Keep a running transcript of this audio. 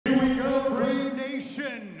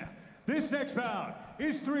This next bout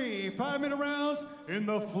is 3 5-minute rounds in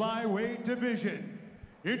the flyweight division.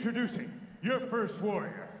 Introducing your first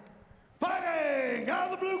warrior. Fighting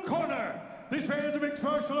out of the blue corner, this man is a mixed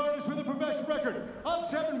martial artist with a professional record of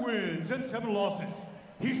 7 wins and 7 losses.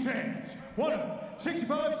 He stands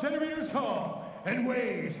 165 centimeters tall and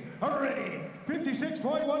weighs already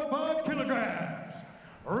 56.15 kilograms.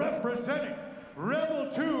 Representing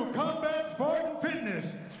Rebel 2 Combat Spartan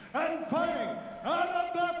Fitness and fighting out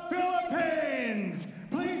of the Philippines,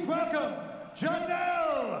 please welcome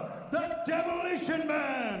Jenel, the Demolition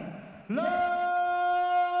Man, Lausa!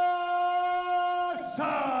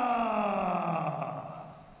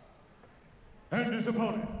 And his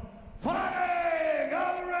opponent, fighting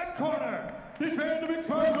out of the red corner, this man, the mixed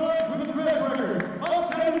martial arts with a professional record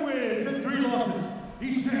of 7 wins and 3 losses.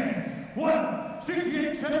 He stands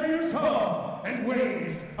 168 centimeters tall and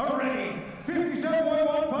weighs already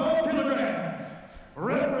 57.15 kilograms.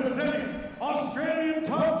 Representing Australian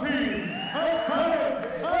top team and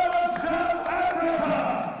fighting out of South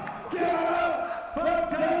Africa, give it up for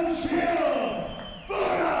Dansheel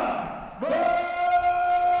Moodley!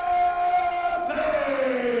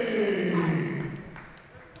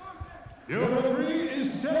 Your referee is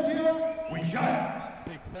Dansheel Moodley.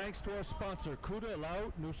 Big thanks to our sponsor, Kuda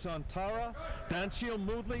Lau Nusantara, Dansheel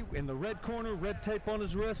Moodley in the red corner, red tape on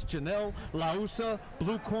his wrist, Jenel Lausa,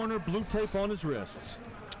 blue corner, blue tape on his wrists.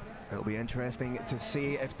 It'll be interesting to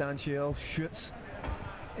see if Dansheel shoots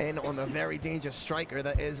in on the very dangerous striker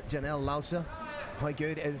that is Jenel Lausa. How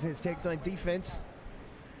good is his takedown defense?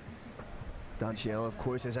 Dansheel, of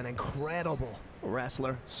course, is an incredible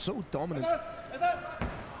wrestler, so dominant.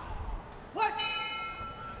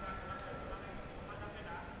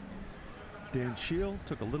 Dansheel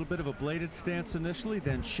took a little bit of a bladed stance initially,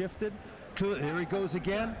 then shifted to, here he goes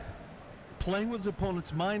again, playing with his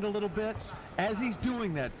opponent's mind a little bit. As he's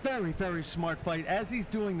doing that, very, very smart fight, as he's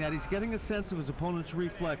doing that, he's getting a sense of his opponent's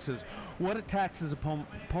reflexes, what attacks his opponent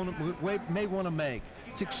may want to make.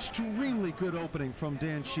 It's extremely good opening from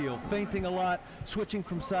Dansheel, feinting a lot, switching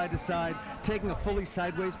from side to side, taking a fully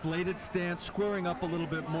sideways bladed stance, squaring up a little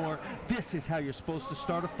bit more. This is how you're supposed to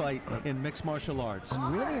start a fight in mixed martial arts.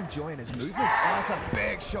 I'm really enjoying his movement. Oh, that's a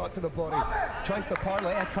big shot to the body. Tries to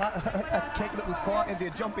parlay a kick that was caught into a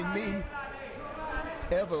jumping knee.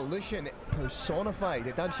 Evolution personified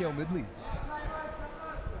at Dansheel Moodley.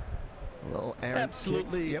 Well,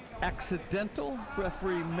 absolutely accidental.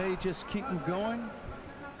 Referee may just keep him going.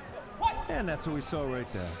 And that's what we saw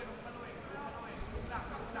right there.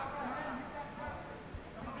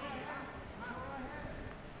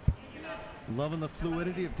 Loving the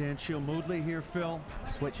fluidity of Dansheel Moodley here, Phil.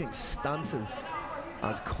 Switching stances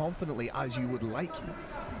as confidently as you would like.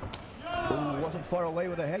 Oh, wasn't far away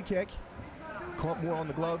with a head kick. Caught more on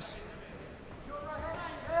the gloves.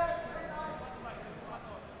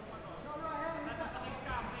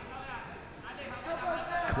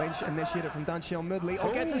 Clinch initiated from Dansheel Moodley.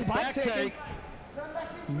 Oh, gets his back take.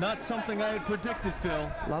 Not something I had predicted, Phil.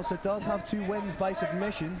 Lausa does have 2 wins by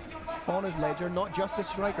submission on his ledger, not just a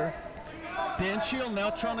striker. Dansheel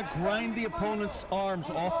now trying to grind the opponent's arms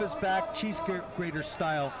off his back, cheese grater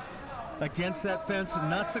style, against that fence.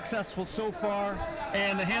 Not successful so far,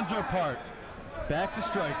 and the hands are apart. Back to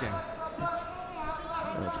striking.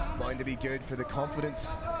 It's bound to be good for the confidence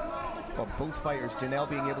of both fighters. Jenel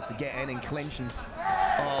being able to get in and clinch, and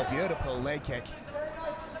oh, beautiful leg kick.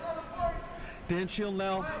 Dansheel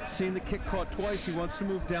now seeing the kick caught twice. He wants to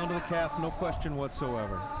move down to the calf, no question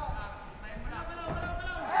whatsoever.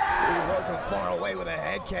 He wasn't far away with a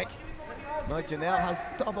head kick. Now Jenel has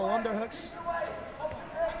double underhooks.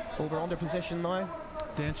 Over-under position now.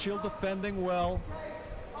 Dansheel defending well.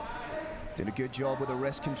 Did a good job with the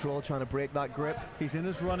wrist control, trying to break that grip. He's in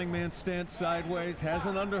his running man stance sideways, has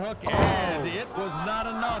an underhook, and it was not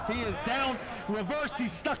enough. He is down, reversed,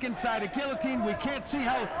 he's stuck inside a guillotine. We couldn't see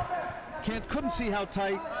how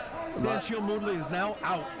tight. Dansheel Moodley is now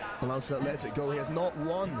out. Lausa lets it go. He has not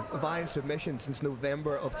won via submission since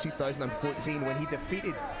November of 2014 when he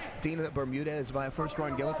defeated Dino Bermudez via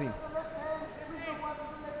first-round guillotine.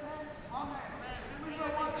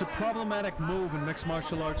 It's a problematic move in mixed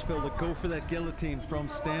martial arts, Phil, to go for that guillotine from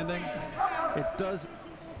standing. It does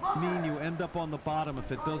mean you end up on the bottom if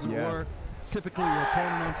it doesn't work. Typically your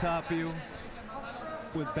opponent on top of you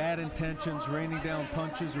with bad intentions, raining down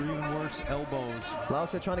punches, or even worse, elbows.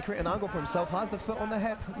 Lausa trying to create an angle for himself, has the foot on the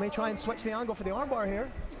hip, may try and switch the angle for the armbar here.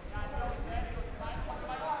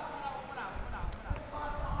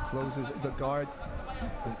 Closes the guard.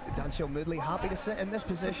 Dansheel Moodley happy to sit in this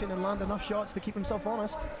position and land enough shots to keep himself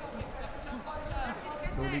honest.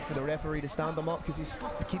 No need for the referee to stand him up because he's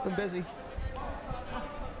keeping busy.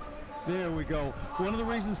 There we go. One of the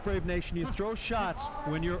reasons, Brave Nation, you throw shots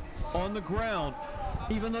when you're on the ground,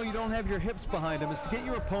 even though you don't have your hips behind him, is to get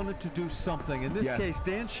your opponent to do something. In this case,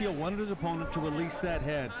 Dansheel wanted his opponent to release that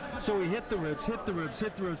head. So he hit the ribs, hit the ribs,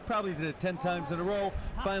 hit the ribs, probably did it 10 times in a row.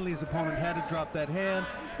 Finally, his opponent had to drop that hand,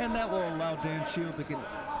 and that will allow Dansheel to get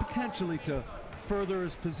potentially to further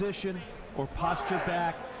his position or posture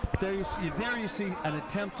back. There you see an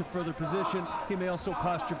attempt to further position. He may also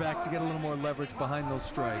posture back to get a little more leverage behind those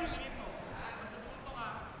strikes.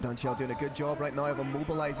 Dansheel doing a good job right now of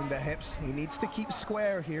immobilizing the hips. He needs to keep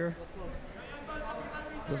square here.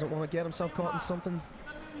 Doesn't want to get himself caught in something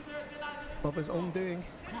of his own doing.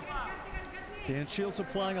 Dansheel's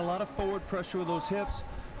applying a lot of forward pressure with those hips.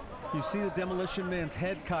 You see the Demolition Man's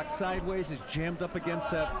head cocked sideways, is jammed up against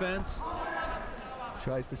that fence.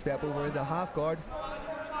 Tries to step over the half guard.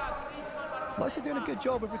 Lausa doing a good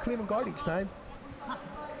job of reclaiming guard each time.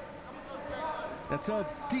 That's a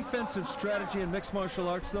defensive strategy in mixed martial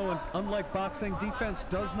arts, though, and unlike boxing, defense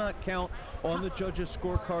does not count on the judges'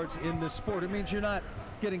 scorecards in this sport. It means you're not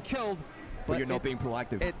getting killed, but you're not being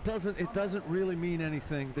proactive. It doesn't really mean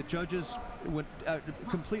anything. The judges would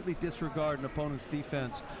completely disregard an opponent's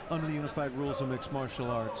defense under the unified rules of mixed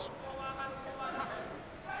martial arts.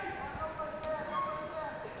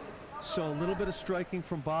 So a little bit of striking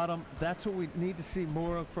from bottom. That's what we need to see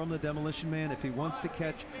more of from the Demolition Man if he wants to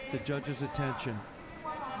catch the judge's attention.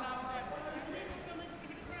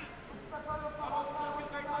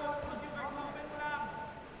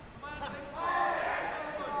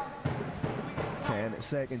 Ten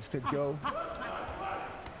seconds to go.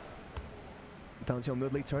 Dansheel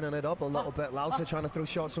Moodley turning it up a little bit. Lausa trying to throw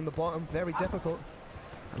shots from the bottom. Very difficult.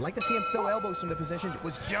 I'd like to see him throw elbows from the position. It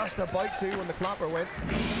was just about to when the clapper went.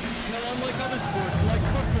 Now, unlike other sports, like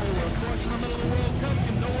football, where across the middle of the World Cup,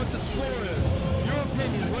 you know what the score is. Your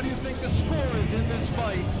opinion, what do you think the score is in this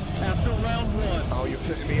fight after round one? Oh, you're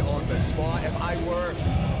putting me on the spot. If I were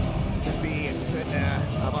to be put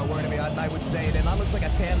I would say then that looks like a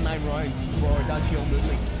 10-9 round for Dansheel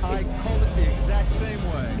Moodley. I call it the exact same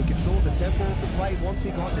way. He controlled the tempo of the fight. Once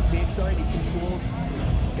he got the takedown, he controlled.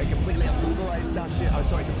 Completely immobilized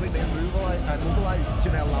immobilized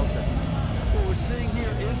Jenel Lausa. What we're seeing here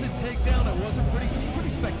is a takedown. It was a pretty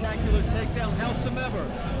spectacular takedown. Howsoever,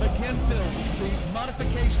 again, Phil, the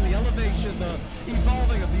modification, the elevation, the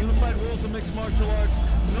evolving of the unified rules of mixed martial arts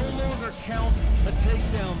no longer count a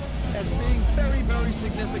takedown as being very, very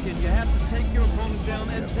significant. You have to take your opponent down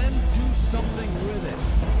and then do something with it.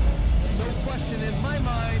 No question in my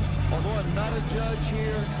mind, although I'm not a judge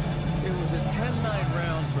here, it was a 10-9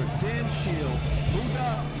 round for Dansheel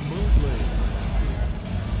Moodley.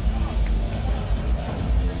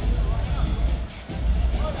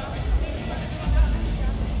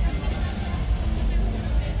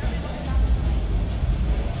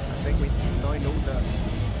 I think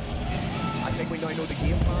we now know the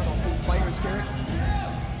game plan on both fighters, Garrett.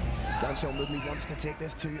 Dansheel Moodley wants to take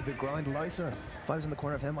this to the ground. Lausa, if I was in the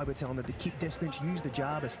corner of him, I would tell him to keep distance, use the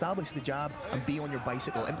jab, establish the jab, and be on your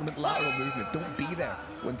bicycle. Implement lateral movement. Don't be there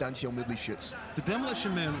when Dansheel Moodley shoots. The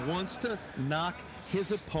Demolition Man wants to knock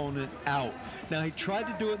his opponent out. Now, he tried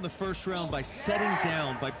to do it in the first round by setting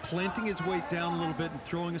down, by planting his weight down a little bit and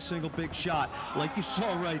throwing a single big shot, like you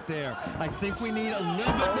saw right there. I think we need a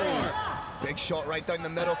little bit more. Big shot right down the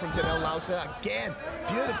middle from Jenel Lausa. Again,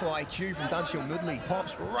 beautiful IQ from Dansheel Moodley.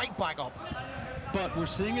 Pops right back up. But we're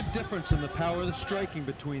seeing a difference in the power of the striking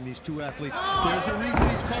between these two athletes. There's a reason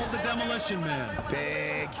he's called the Demolition Man.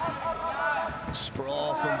 Big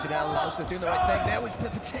sprawl from Jenel Lausa doing the right thing. There was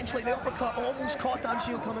potentially the uppercut, almost caught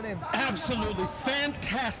Dansheel coming in. Absolutely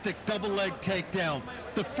fantastic double leg takedown.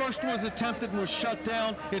 The first was attempted and was shut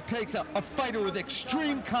down. It takes a fighter with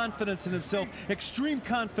extreme confidence in himself, extreme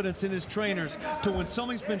confidence in his trainers, to when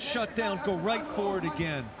something's been shut down, go right for it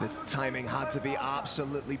again. The timing had to be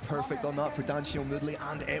absolutely perfect on that for Dansheel Moodley,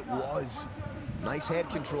 and it was. Nice head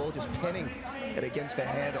control, just pinning it against the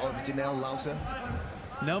head of Jenel Lausa.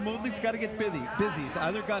 Now Moodley's got to get busy. He's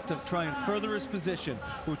either got to try and further his position,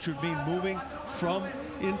 which would mean moving from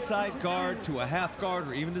inside guard to a half guard,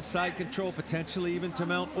 or even to side control, potentially even to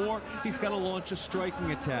mount, or he's got to launch a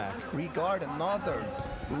striking attack. Regard, another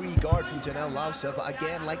regard from Jenel Lausa, but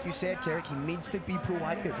again, like you said, Carrick, he needs to be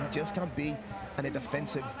proactive. He just can't be in a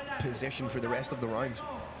defensive position for the rest of the rounds.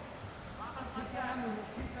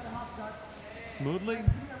 Moodley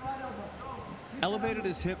elevated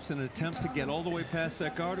his hips in an attempt to get all the way past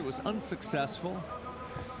that guard. It was unsuccessful.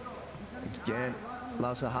 Again,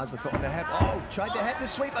 Lausa has the foot on the hip. Oh, tried to hit the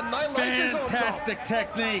sweep, and now Lausa's on top. Fantastic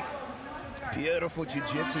technique. Beautiful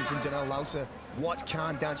jiu-jitsu from Jenel Lausa. What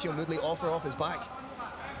can Dansheel Moodley offer off his back?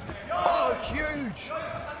 Oh, huge!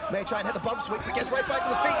 May try and hit the bump sweep, but gets right back to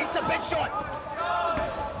the feet. It's a big shot.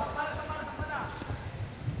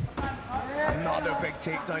 Another big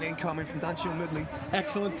takedown incoming from Dansheel Moodley.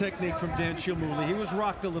 Excellent technique from Dansheel Moodley. He was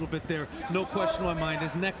rocked a little bit there, no question in my mind.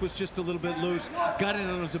 His neck was just a little bit loose. Got it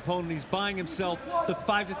on his opponent. He's buying himself the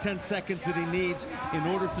 5 to 10 seconds that he needs in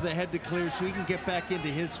order for the head to clear so he can get back into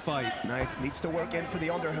his fight. Now, needs to work in for the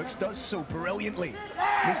underhooks. Does so brilliantly.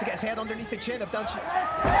 Needs to get his head underneath the chin of Dansheel.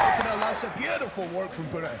 Jenel Lausa. Beautiful work from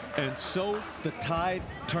Bure. And so the tide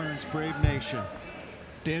turns, Brave Nation.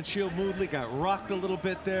 Dansheel Moodley got rocked a little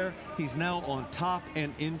bit there. He's now on top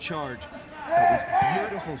and in charge. It was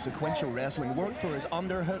beautiful sequential wrestling. Worked for his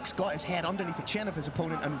underhooks, got his head underneath the chin of his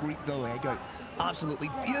opponent and reaped the leg out.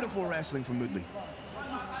 Absolutely beautiful wrestling from Moodley.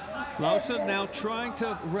 Lausa now trying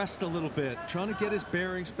to rest a little bit, trying to get his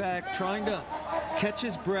bearings back, trying to catch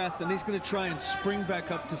his breath, and he's going to try and spring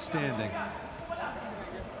back up to standing.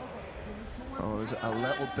 Oh, there's a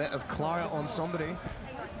little bit of Clara on somebody.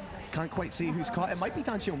 Can't quite see who's caught. It might be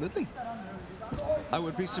Dansheel Moodley. I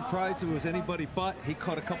would be surprised if it was anybody but. He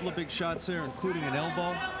caught a couple of big shots there, including an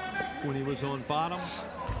elbow when he was on bottom.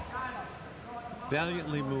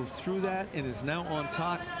 Valiantly moved through that and is now on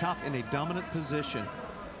top in a dominant position.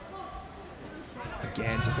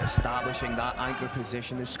 Again, just establishing that anchor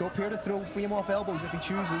position. There's scope here to free him off elbows if he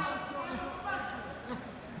chooses.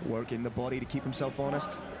 Working the body to keep himself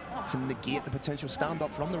honest, to negate the potential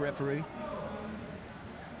stand-up from the referee.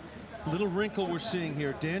 Little wrinkle we're seeing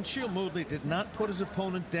here. Dansheel Moodley did not put his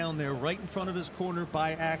opponent down there right in front of his corner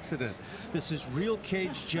by accident. This is real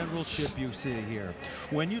cage generalship you see here.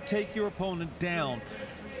 When you take your opponent down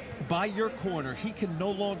by your corner, he can no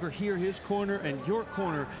longer hear his corner, and your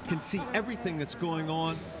corner can see everything that's going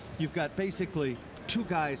on. You've got basically two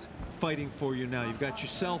guys fighting for you now. You've got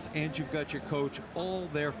yourself and you've got your coach all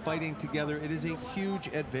there fighting together. It is a huge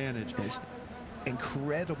advantage.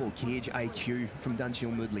 Incredible cage IQ from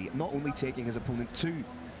Dansheel Moodley, not only taking his opponent to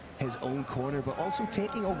his own corner, but also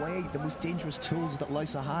taking away the most dangerous tools that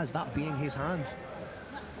Lausa has, that being his hands.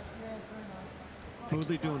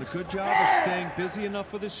 Moodley doing a good job of staying busy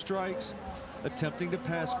enough with his strikes, attempting to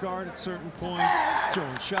pass guard at certain points,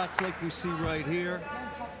 throwing shots like we see right here.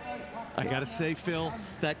 I gotta say, Phil,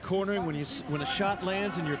 that cornering, when a shot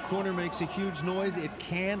lands and your corner makes a huge noise, it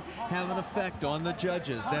can have an effect on the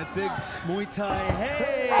judges. That big Muay Thai,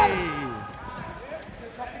 hey!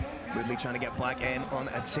 Moodley trying to get back in on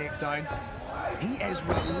a takedown. He is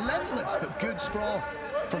relentless, but good sprawl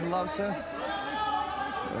from Lausa.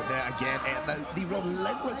 There again, the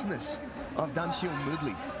relentlessness of Dansheel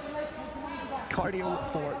Moodley. Cardio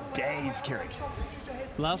for days, Carrick.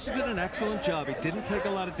 Lausa did an excellent job. He didn't take a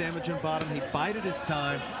lot of damage on bottom. He bided his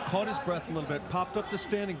time, caught his breath a little bit, popped up to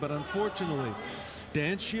standing, but unfortunately,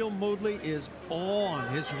 Dansheel Moodley is on.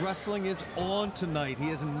 His wrestling is on tonight. He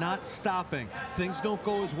is not stopping. Things don't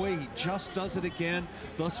go his way. He just does it again.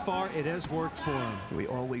 Thus far, it has worked for him. We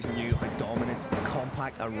always knew how dominant,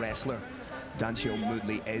 compact a wrestler Dansheel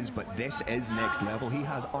Moodley is, but this is next level. He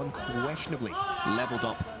has unquestionably leveled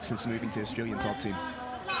up since moving to Australian top team.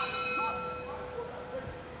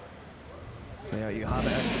 There you have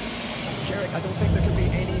it. Carrick, I don't think there could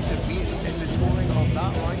be any debate in the scoring of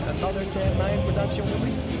that round. Another 10-9 for Dansheel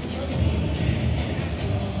Moodley.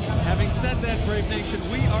 Having said that, Brave Nation,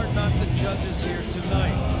 we are not the judges here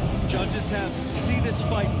tonight. Judges see this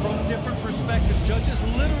fight from different perspectives. Judges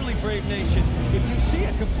literally, Brave Nation, if you see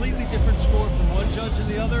a completely different score from one judge and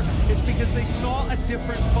the other, it's because they saw a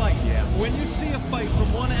different fight. Yeah. When you see a fight from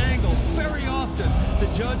one angle, very often, the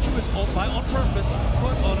judge who is on purpose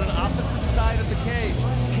put on an opposite side of the cage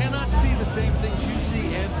cannot see the same things you see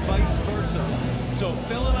and vice versa. So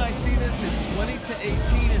Phil and I see this as 20-18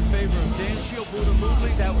 in favor of Dansheel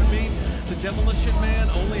Moodley. That would mean the Demolition Man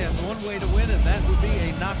only has one way to win, and that would be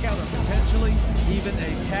a knockout or potentially even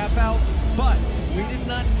a tap out. But we did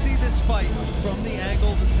not see this fight from the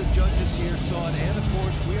angle that the judges here saw it, and of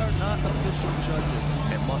course we are not official judges.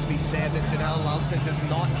 It must be said that Jenel Lausa does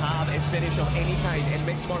not have a finish of any kind in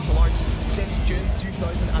mixed martial arts since June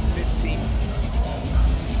 2015.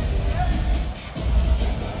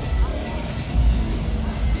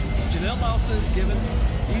 Jenel Lausa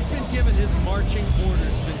he's been given his marching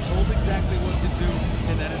orders, been told exactly what to do,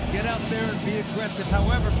 and that is get out there and be aggressive.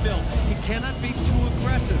 However, Phil, he cannot be too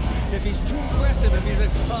aggressive. If he's too aggressive, if he's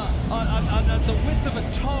on the width of a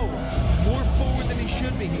toe, more forward than he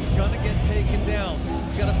should be, he's gonna get taken down.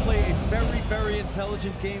 He's gotta play a very, very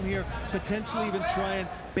intelligent game here, potentially even try and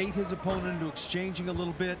bait his opponent into exchanging a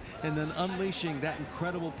little bit, and then unleashing that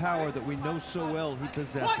incredible power that we know so well he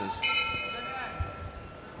possesses.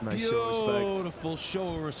 Nice show of respect. Beautiful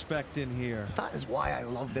show of respect in here. That is why I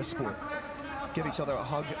love this sport. give each other a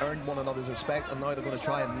hug, earn one another's respect, and now they're going to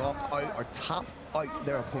try and knock out or tap out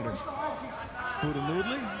their opponent.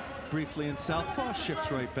 Moodley, briefly in southpaw,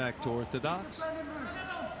 shifts right back to orthodox.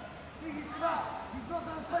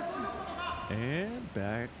 And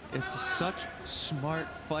back. It's such smart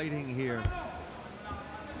fighting here.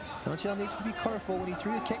 Dansheel needs to be careful. When he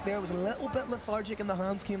threw the kick there, it was a little bit lethargic and the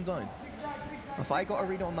hands came down. If I got a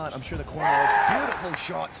read on that, I'm sure the corner, beautiful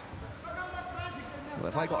shot. Well,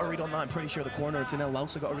 if I got a read on that, I'm pretty sure the corner, Jenel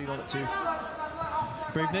Lausa, got a read on it too.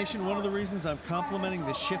 Brave Nation, one of the reasons I'm complimenting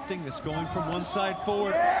the shifting, this going from one side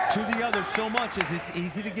forward to the other so much is it's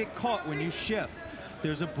easy to get caught when you shift.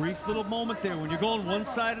 There's a brief little moment there when you're going one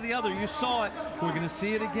side or the other. You saw it. We're going to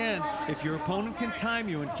see it again. If your opponent can time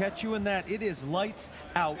you and catch you in that, it is lights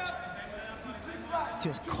out.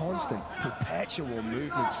 Just constant, perpetual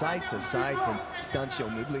movement side to side from Dansheel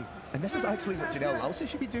Moodley. And this is actually what Jenel Lausa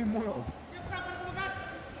should be doing more of.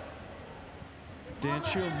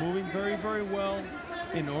 Dansheel moving very, very well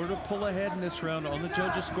in order to pull ahead in this round on the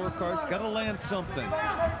judges' scorecards. Got to land something.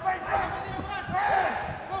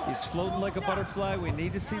 He's floating like a butterfly. We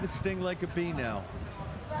need to see the sting like a bee now.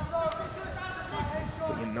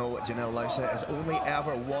 But you know what, Jenel Lausa is only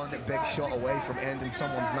ever one big shot away from ending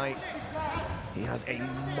someone's night. He has a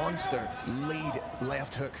monster lead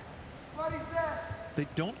left hook. They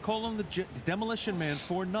don't call him the Demolition Man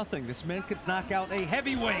for nothing. This man could knock out a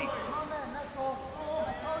heavyweight.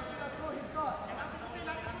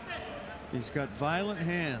 He's got violent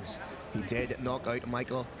hands. He did knock out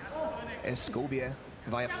Michael Escobia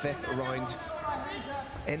via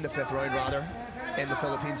in the fifth round rather, in the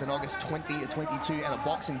Philippines in August 2022 in a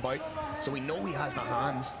boxing bout. So we know he has the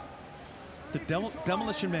hands. The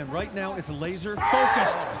Demolition Man right now is laser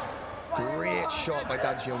focused. Great shot by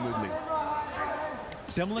Dansheel Moodley.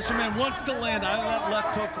 Demolition Man wants to land either that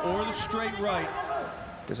left hook or the straight right.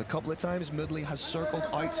 There's a couple of times Moodley has circled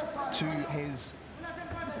out to his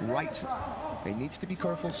right. He needs to be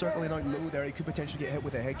careful circling out low there. He could potentially get hit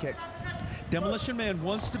with a head kick. Demolition Man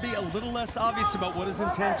wants to be a little less obvious about what his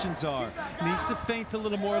intentions are. Needs to feint a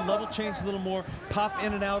little more, level change a little more, pop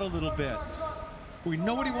in and out a little bit. We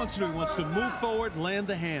know what he wants to do. He wants to move forward, land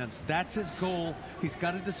the hands. That's his goal. He's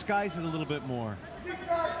got to disguise it a little bit more.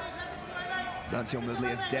 Dansheel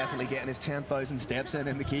Moodley is definitely getting his 10,000 steps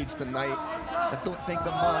in the cage tonight. I don't think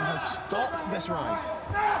the man has stopped this round.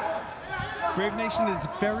 Brave Nation, is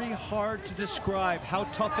very hard to describe how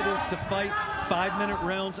tough it is to fight 5-minute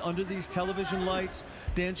rounds under these television lights.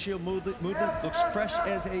 Dansheel Moodley looks fresh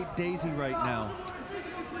as a daisy right now.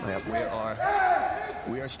 Yeah,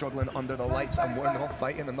 we are struggling under the lights and we're not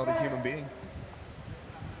fighting another human being.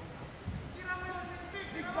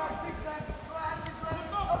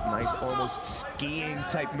 Nice, almost skiing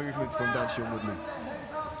type movement from Dansheel Moodley.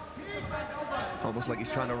 Almost like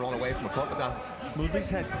he's trying to run away from a crocodile. Moodley's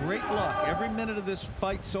had great luck every minute of this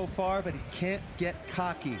fight so far, but he can't get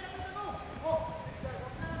cocky.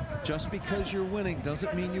 Just because you're winning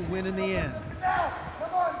doesn't mean you win in the end.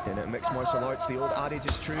 In mixed martial arts, the old adage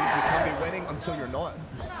is true. You can be winning until you're not.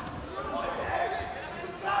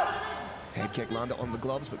 Head kick landed on the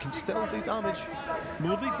gloves, but can still do damage.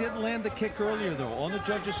 Moodley did land the kick earlier, though, on the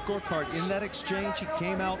judges' scorecard. In that exchange, he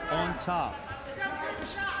came out on top.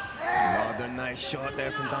 Another nice shot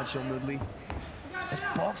there from Dansheel Moodley. His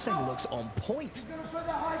boxing looks on point.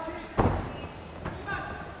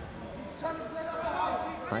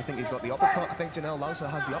 I think he's got the uppercut. I think Jenel Lausa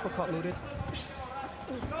has the uppercut loaded.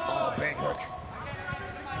 Oh, big hook.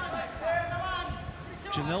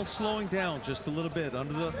 Jenel slowing down just a little bit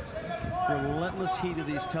under the relentless heat of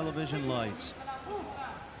these television lights.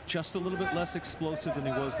 Just a little bit less explosive than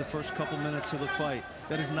he was the first couple minutes of the fight.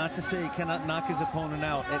 That is not to say he cannot knock his opponent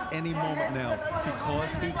out at any moment now,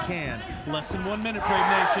 because he can. Less than 1 minute, Brave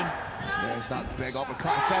Nation. There's that big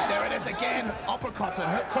uppercut attempt. There it is again. Uppercut to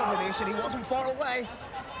hook combination. He wasn't far away.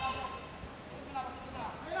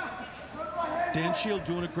 Dansheel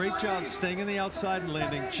doing a great job staying in the outside and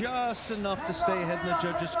landing just enough to stay ahead in the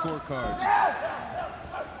judges' scorecards.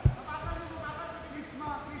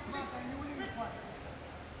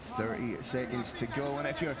 30 seconds to go, and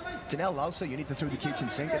if you're Jenel Lausa, you need to throw the kitchen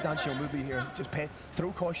sink at Dansheel Moodley here. Just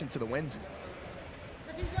throw caution to the wind.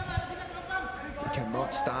 He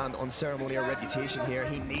cannot stand on ceremony or reputation here.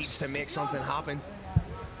 He needs to make something happen.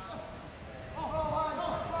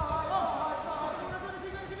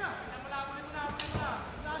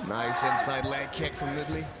 Nice inside leg kick from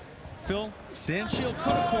Moodley. Phil, Dansheel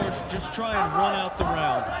could, of course, just try and run out the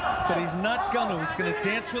round, but he's not gonna. He's gonna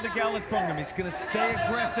dance with a Gallic Bungam. He's gonna stay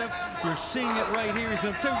aggressive. You're seeing it right here. He's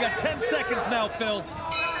gonna do. We got 10 seconds now, Phil.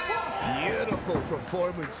 Beautiful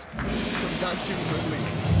performance from Dansheel Moodley.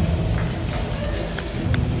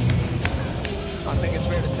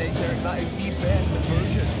 that is the best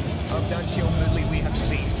version of Dansheel Moodley we have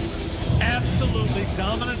seen. Absolutely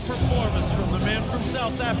dominant performance from the man from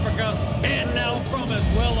South Africa, and now from as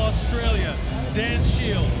well Australia,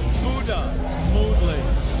 Dansheel Moodley.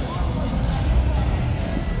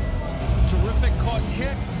 Terrific caught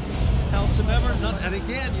kick. Howsoever, and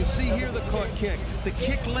again, you see here the caught kick. The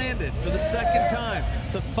kick landed for the second time.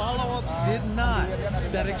 The follow-ups did not.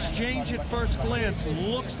 That exchange at first glance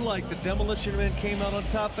looks like the Demolition Man came out on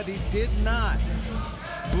top, but he did not.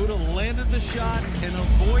 Buddha landed the shots and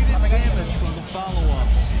avoided damage from the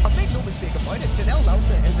follow-ups. I make no mistake about it, Jenel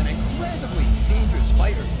Lausa is an incredibly dangerous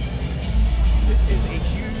fighter. This is a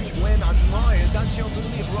huge win, and now Dansheel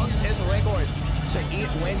Moodley runs his record to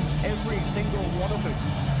 8 wins, every single one of them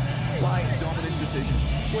by dominant decision.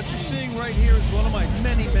 What you're seeing right here is one of my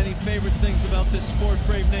many, many favorite things about this sport,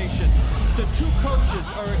 Brave Nation. The two coaches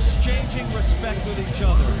are exchanging respect with each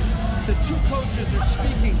other. The two coaches are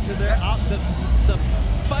speaking to their the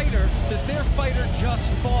fighter that their fighter just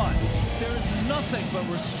fought. There is nothing but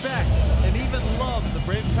respect and even love in the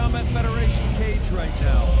Brave Combat Federation cage right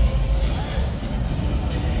now.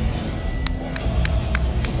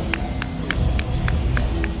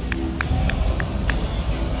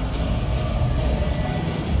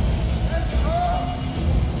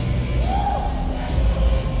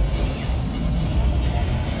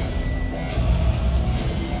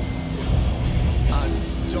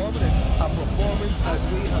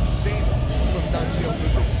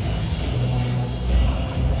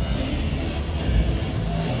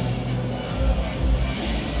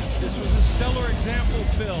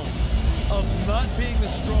 Of not being the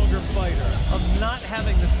stronger fighter, of not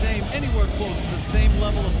having the same, anywhere close to the same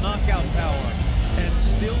level of knockout power, and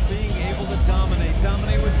still being able to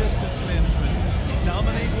dominate with distance management,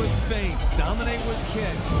 dominate with feints, dominate with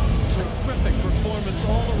kicks. Terrific performance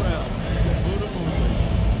all around. Buddha Moodley.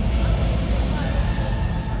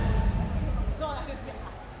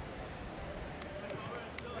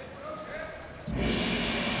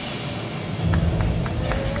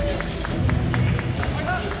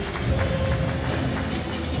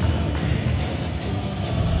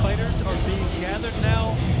 Gathered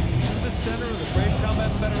now in the center of the Brave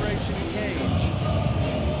Combat Federation cage.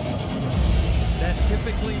 That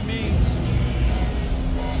typically means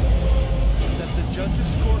that the judges'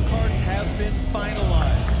 scorecards have been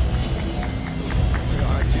finalized. We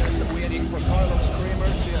are just waiting for Carlos Kramer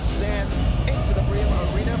to ascend into the Brave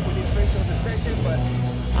Arena for the official decision, but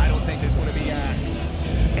I don't think there's going to be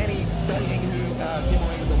any studying who came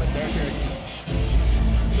away with the win there.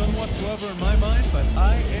 None whatsoever in my mind, but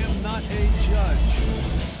I am not a judge.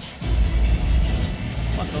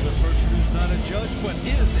 Another person who's not a judge, but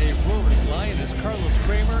is a roaring lion is Carlos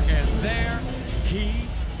Kramer, and there he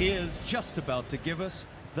is, just about to give us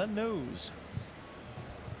the news.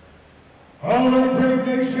 All right, Brave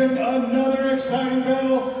Nation, another exciting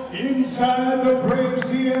battle inside the Brave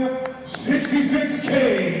CF 66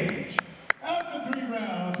 cage. After 3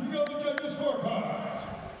 rounds, we go to judges' scorecards.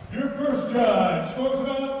 Your first judge scores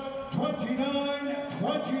about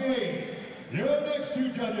 29-28. Your next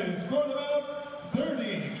 2 judges scored about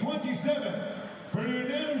 30-27 for your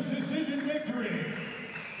unanimous decision victory.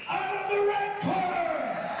 Out of the red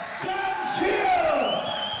corner, Dansheel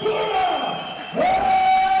Moodley!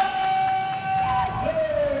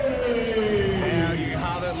 There you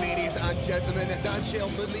have it, ladies and gentlemen. Dansheel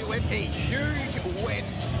Moodley with a huge win.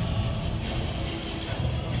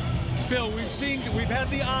 Phil, we've had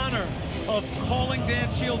the honor of calling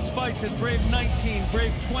Dansheel's fights at Brave 19,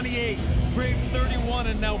 Brave 28, Brave 31,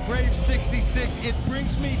 and now Brave 66. It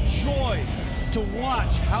brings me joy to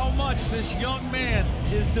watch how much this young man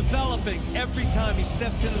is developing every time he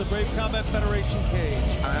steps into the Brave Combat Federation cage.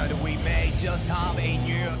 And we may just have a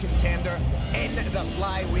new contender in the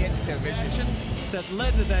flyweight division. That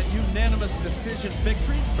led to that unanimous decision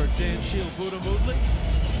victory for Dansheel Moodley.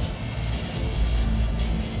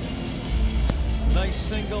 Nice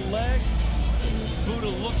single leg. Buddha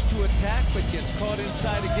looks to attack, but gets caught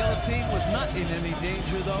inside a guillotine. Was not in any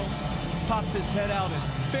danger, though. Popped his head out in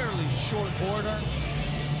fairly short order.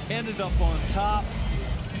 Ended up on top.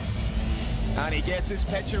 And he gets his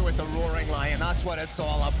picture with the Roaring Lion. That's what it's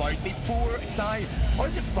all about. The 4-time, or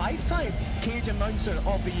is it 5-time cage announcer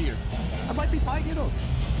of the year? It might be 5, you know.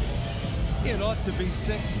 It ought to be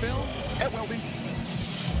 6, Phil. It will be.